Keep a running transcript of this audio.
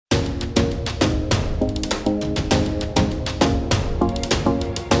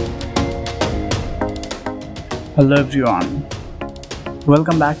Hello everyone,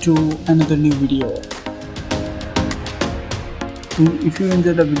 welcome back to another new video. If you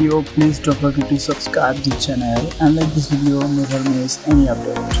enjoyed the video, please don't forget to subscribe the channel and like this video, never miss any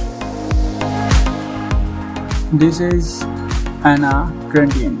update. This is Anna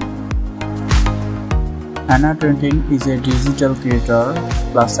 20. Anna 20 is a digital creator,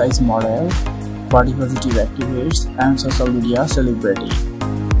 plus size model, body positive activist and social media celebrity.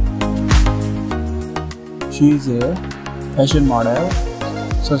 She is a fashion model,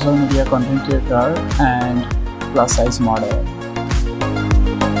 social media content creator and plus size model.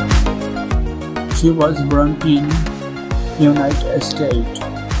 She was born in United States.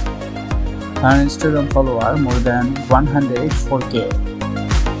 Her Instagram follower more than 104k.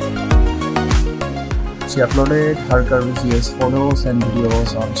 She uploaded her gorgeous photos and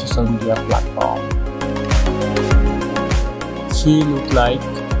videos on social media platform. She looked like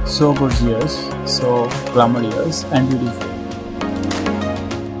so gorgeous, so glamorous and beautiful.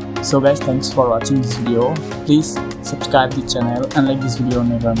 So guys, thanks for watching this video. Please subscribe the channel and like this video,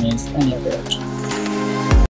 never miss any update.